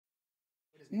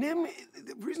Nim,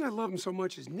 the reason I love him so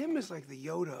much is Nim is like the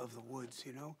Yoda of the woods,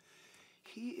 you know?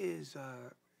 He is,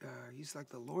 he's like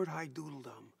the Lord High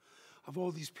Doodledum of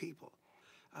all these people.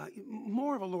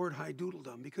 More of a Lord High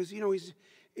Doodledum because, you know,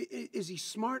 is he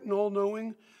smart and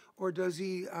all-knowing, or does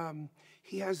he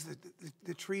has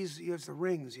the trees, he has the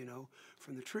rings, you know,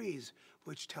 from the trees,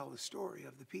 which tell the story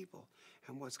of the people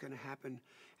and what's going to happen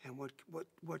and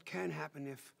what can happen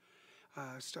if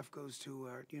stuff goes to,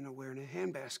 you know, we're in a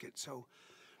handbasket. So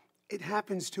it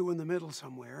happens too in the middle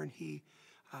somewhere, and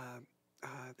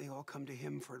they all come to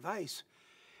him for advice.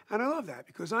 And I love that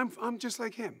because I'm just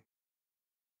like him.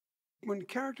 When the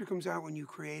character comes out, when you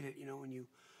create it, you know, when you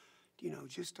know,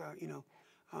 just, you know,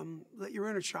 let your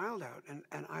inner child out.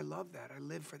 And I love that. I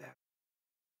live for that.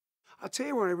 I'll tell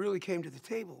you when I really came to the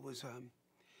table was,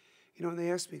 you know, and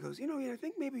they asked me, goes, you know, I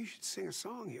think maybe you should sing a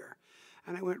song here.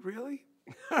 And I went, really?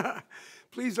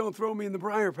 Please don't throw me in the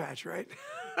briar patch, right?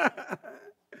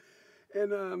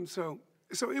 And so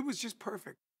it was just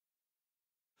perfect.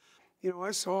 You know,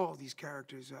 I saw all these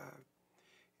characters,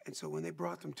 and so when they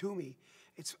brought them to me,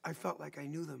 I felt like I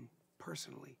knew them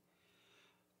personally.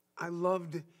 I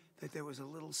loved that there was a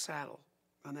little saddle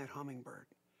on that hummingbird,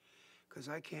 because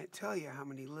I can't tell you how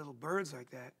many little birds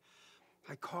like that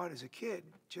I caught as a kid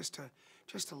just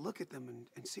to look at them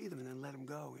and see them and then let them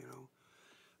go, you know.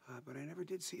 But I never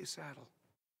did see a saddle.